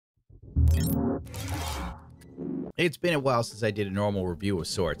It's been a while since I did a normal review of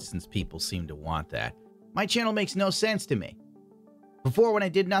sorts, since people seem to want that. My channel makes no sense to me. Before, when I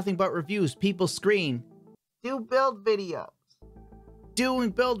did nothing but reviews, people scream, "Do build videos."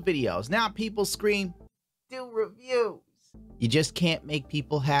 Doing build videos. Now people scream, "Do reviews." You just can't make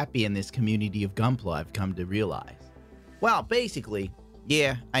people happy in this community of Gunpla, I've come to realize. Well, basically,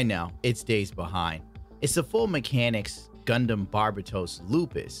 yeah, I know, it's days behind. It's the full mechanics Gundam Barbados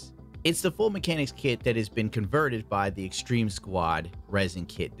Lupus. It's the full mechanics kit that has been converted by the Extreme Squad Resin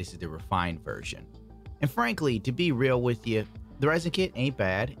kit. This is the refined version. And frankly, to be real with you, the Resin kit ain't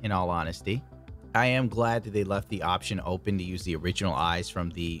bad, in all honesty. I am glad that they left the option open to use the original eyes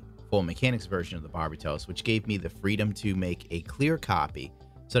from the full mechanics version of the Barbados, which gave me the freedom to make a clear copy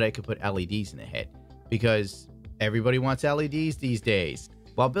so that I could put LEDs in the head. Because everybody wants LEDs these days.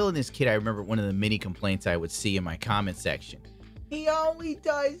 While building this kit, I remember one of the many complaints I would see in my comment section. He only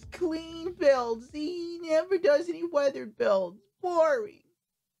does clean builds. He never does any weathered builds. Boring.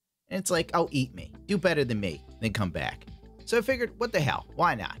 And it's like, oh, eat me. Do better than me. Then come back. So I figured, what the hell?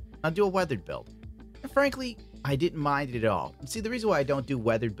 Why not? I'll do a weathered build. And frankly, I didn't mind it at all. See, the reason why I don't do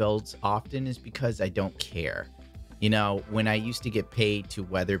weathered builds often is because I don't care. You know, when I used to get paid to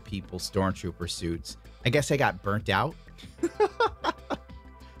weather people's stormtrooper suits, I guess I got burnt out.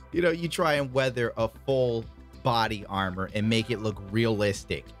 You know, you try and weather a full body armor and make it look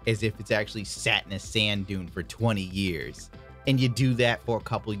realistic, as if it's actually sat in a sand dune for 20 years. And you do that for a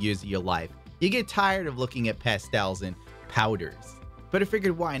couple years of your life. You get tired of looking at pastels and powders. But I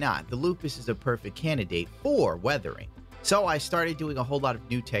figured, why not? The Lupus is a perfect candidate for weathering. So I started doing a whole lot of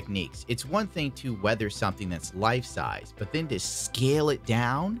new techniques. It's one thing to weather something that's life-size, but then to scale it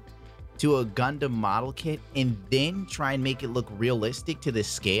down to a Gundam model kit and then try and make it look realistic to this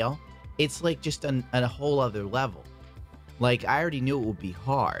scale, it's like just on a whole other level. Like, I already knew it would be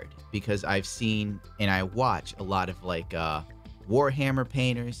hard because I've seen and I watch a lot of like Warhammer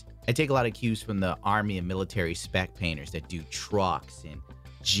painters. I take a lot of cues from the army and military spec painters that do trucks and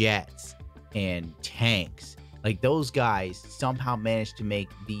jets and tanks. Like, those guys somehow managed to make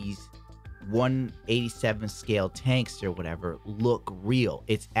these 1/87 scale tanks or whatever look real.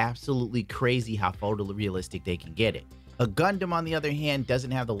 It's absolutely crazy how photorealistic they can get it. A Gundam, on the other hand,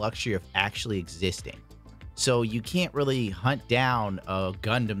 doesn't have the luxury of actually existing. So you can't really hunt down a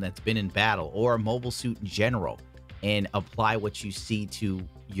Gundam that's been in battle or a mobile suit in general and apply what you see to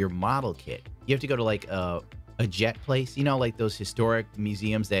your model kit. You have to go to like a jet place, you know, like those historic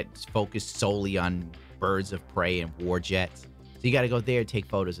museums that focus solely on birds of prey and war jets. So you got to go there, take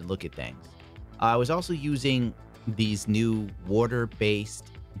photos, and look at things. I was also using these new water-based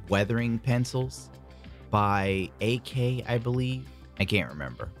weathering pencils by AK, I believe. I can't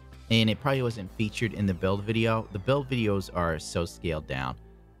remember. And it probably wasn't featured in the build video. The build videos are so scaled down.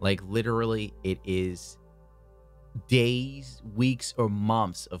 Like, literally, it is days, weeks, or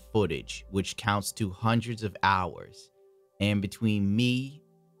months of footage, which counts to hundreds of hours. And between me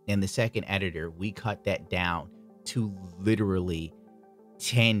and the second editor, we cut that down to literally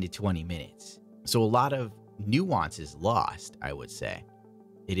 10 to 20 minutes. So a lot of nuance is lost, I would say.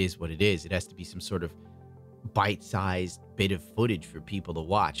 It is what it is. It has to be some sort of bite-sized bit of footage for people to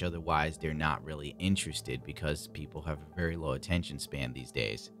watch. Otherwise, they're not really interested because people have a very low attention span these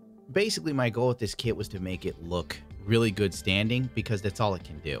days. Basically, my goal with this kit was to make it look really good standing because that's all it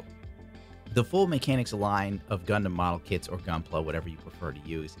can do. The full mechanics line of Gundam model kits, or Gunpla, whatever you prefer to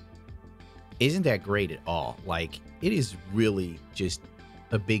use, isn't that great at all. Like, it is really just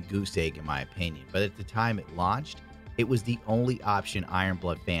a big goose egg in my opinion. But at the time it launched, it was the only option Iron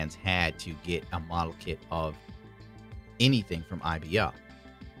Blood fans had to get a model kit of anything from IBL.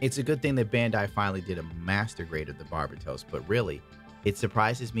 It's a good thing that Bandai finally did a master grade of the Barbados, but really, it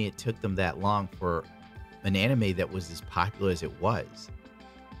surprises me it took them that long for an anime that was as popular as it was.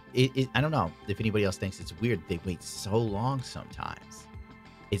 I don't know if anybody else thinks it's weird they wait so long sometimes.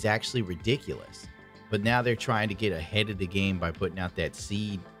 It's actually ridiculous. But now they're trying to get ahead of the game by putting out that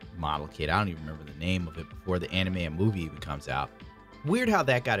Seed model kit. I don't even remember the name of it before the anime and movie even comes out. Weird how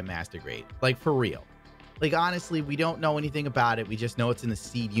that got a master grade. Like, for real. Like, honestly, we don't know anything about it. We just know it's in the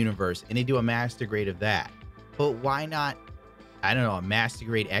Seed universe, and they do a master grade of that. But why not, I don't know, a master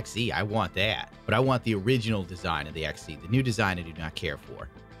grade XE? I want that. But I want the original design of the XE. The new design I do not care for.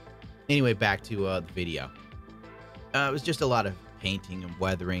 Anyway, back to the video. It was just a lot of painting and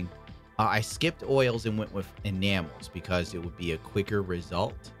weathering. I skipped oils and went with enamels because it would be a quicker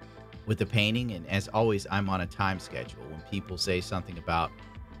result with the painting. And as always, I'm on a time schedule. When people say something about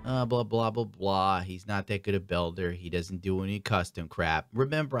blah, blah, blah, blah, he's not that good a builder, he doesn't do any custom crap.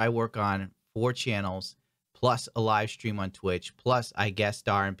 Remember, I work on 4 channels, plus a live stream on Twitch, plus I guest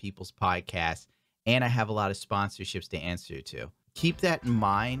star in people's podcasts, and I have a lot of sponsorships to answer to. Keep that in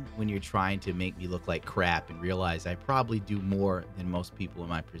mind when you're trying to make me look like crap and realize I probably do more than most people in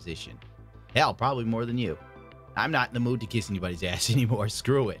my position. Hell, probably more than you. I'm not in the mood to kiss anybody's ass anymore.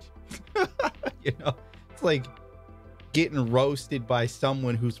 Screw it. You know, it's like getting roasted by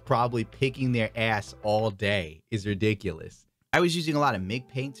someone who's probably picking their ass all day is ridiculous. I was using a lot of MIG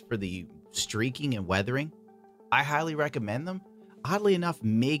paints for the streaking and weathering. I highly recommend them. Oddly enough,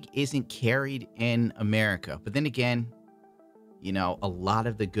 MIG isn't carried in America. But then again, you know, a lot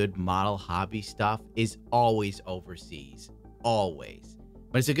of the good model hobby stuff is always overseas. Always.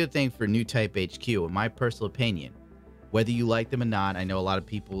 But it's a good thing for New Type HQ, in my personal opinion. Whether you like them or not, I know a lot of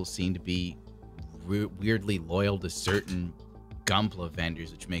people seem to be weirdly loyal to certain Gunpla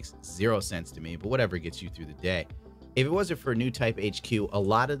vendors, which makes zero sense to me, but whatever gets you through the day. If it wasn't for New Type HQ, a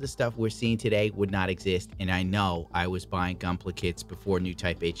lot of the stuff we're seeing today would not exist, and I know I was buying Gunpla kits before New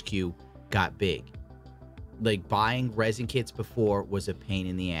Type HQ got big. Like, buying resin kits before was a pain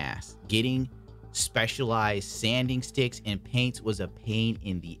in the ass. Getting specialized sanding sticks and paints was a pain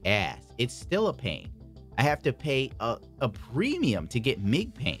in the ass. It's still a pain. I have to pay a premium to get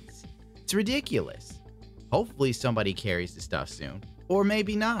MIG paints. It's ridiculous. Hopefully somebody carries the stuff soon. Or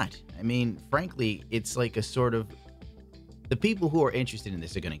maybe not. I mean, frankly, it's like a sort of... The people who are interested in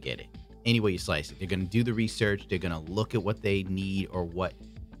this are going to get it. Any way you slice it. They're going to do the research. They're going to look at what they need or what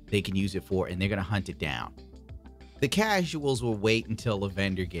they can use it for, and they're going to hunt it down. The casuals will wait until a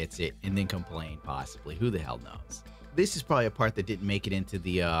vendor gets it and then complain, possibly. Who the hell knows? This is probably a part that didn't make it into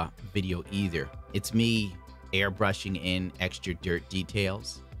the video either. It's me airbrushing in extra dirt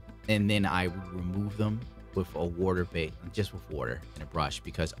details, and then I would remove them with a water base, just with water and a brush,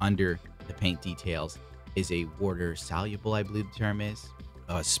 because under the paint details is a water soluble, I believe the term is,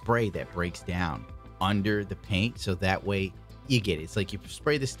 a spray that breaks down under the paint, so that way you get it. It's like you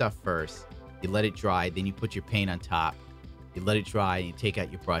spray the stuff first, you let it dry, then you put your paint on top, you let it dry, and you take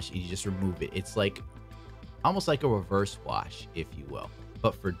out your brush and you just remove it. It's like almost like a reverse wash, if you will,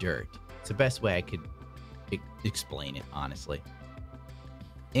 but for dirt. It's the best way I could explain it, honestly.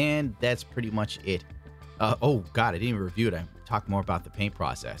 And that's pretty much it. Oh god, I didn't even review it. I talked more about the paint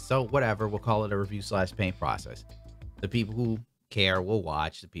process. So whatever, we'll call it a review / paint process. The people who care will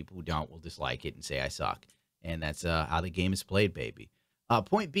watch. The people who don't will dislike it and say I suck. And that's how the game is played, baby.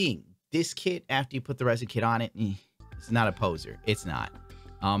 Point being, this kit, after you put the resin kit on it, it's not a poser. It's not.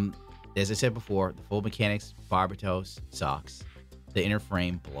 As I said before, the full mechanics Barbados sucks. The inner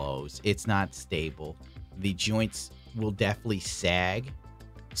frame blows. It's not stable. The joints will definitely sag.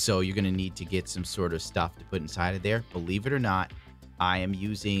 So you're going to need to get some sort of stuff to put inside of there. Believe it or not, I am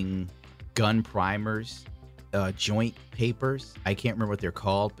using gun primers, joint papers. I can't remember what they're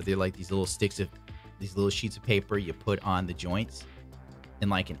called, but they're like these little sticks of, these little sheets of paper you put on the joints in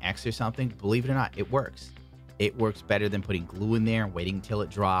like an X or something. Believe it or not, it works. It works better than putting glue in there and waiting until it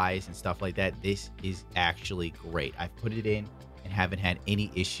dries and stuff like that. This is actually great. I've put it in and haven't had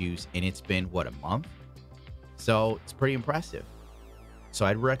any issues, and it's been, what, a month? So it's pretty impressive. So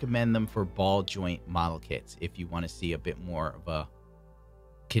I'd recommend them for ball joint model kits if you want to see a bit more of a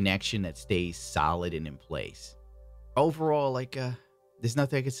connection that stays solid and in place. Overall, like, there's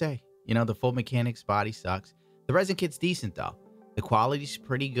nothing I could say. You know, the full mechanics body sucks. The resin kit's decent, though. The quality's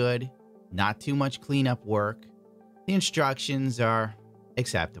pretty good. Not too much cleanup work. The instructions are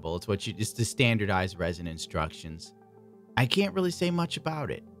acceptable. It's the standardized resin instructions. I can't really say much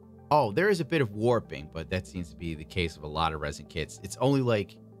about it. Oh, there is a bit of warping, but that seems to be the case of a lot of resin kits. It's only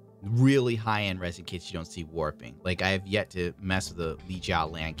like really high-end resin kits you don't see warping. Like, I have yet to mess with the Li Jiao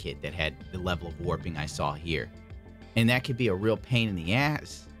Land kit that had the level of warping I saw here. And that could be a real pain in the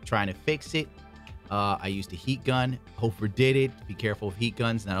ass trying to fix it. I used a heat gun. Overdid it. Be careful with heat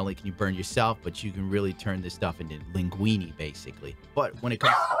guns. Not only can you burn yourself, but you can really turn this stuff into linguine, basically. But when it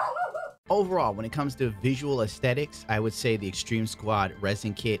comes... Overall, when it comes to visual aesthetics, I would say the Extreme Squad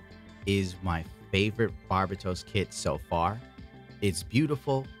resin kit is my favorite Barbados kit so far. It's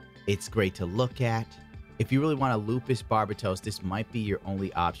beautiful. It's great to look at. If you really want a Lupus Barbados, this might be your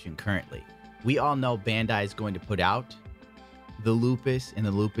only option currently. We all know Bandai is going to put out the Lupus and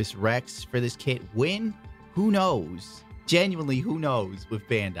the Lupus Rex for this kit. When? Who knows? Genuinely, who knows with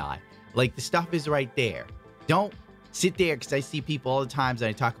Bandai? Like, the stuff is right there. Don't sit there, because I see people all the times and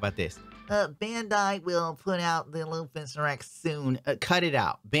I talk about this. Bandai will put out the Lupus Rex soon. Cut it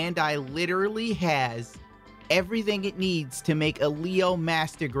out. Bandai literally has everything it needs to make a Leo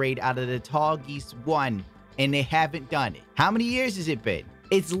Master Grade out of the Tall Geese 1, and they haven't done it. How many years has it been?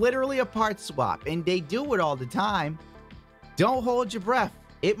 It's literally a part swap, and they do it all the time. Don't hold your breath.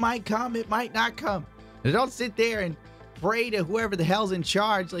 It might come, it might not come. Don't sit there and pray to whoever the hell's in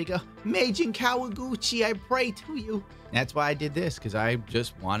charge, like, Meijin Kawaguchi, I pray to you. That's why I did this, because I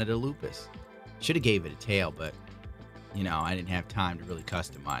just wanted a Lupus. Should have gave it a tail, but, you know, I didn't have time to really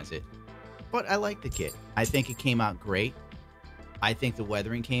customize it. But I like the kit. I think it came out great. I think the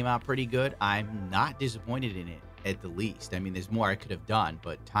weathering came out pretty good. I'm not disappointed in it, at the least. I mean, there's more I could have done,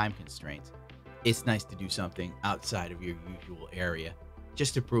 but time constraints. It's nice to do something outside of your usual area.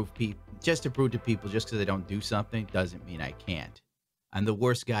 Just to prove to people, just because I don't do something doesn't mean I can't. I'm the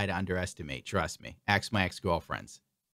worst guy to underestimate, trust me. Ask my ex-girlfriends.